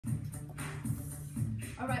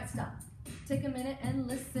Alright, stop. Take a minute and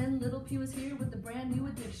listen. Little Pew is here with a brand new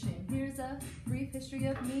edition. Here's a brief history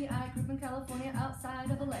of me. I grew up in California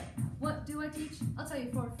outside of LA. What do I teach? I'll tell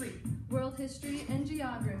you for free. World history and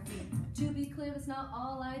geography. To be clear, that's not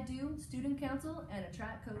all I do. Student council and a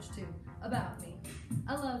track coach too. About me.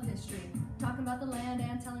 I love history. Talking about the land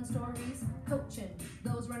and telling stories. Coaching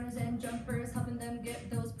those runners and jumpers. Helping them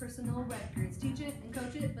get those personal records. Teach it and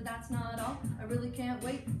coach it, but that's not all. I really can't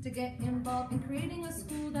wait to get involved in creating a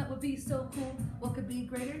school that would be so cool. What could be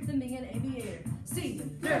greater than being an aviator?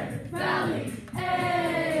 Cedar Valley,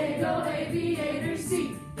 hey, go Aviators,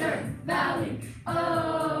 Cedar Valley, oh.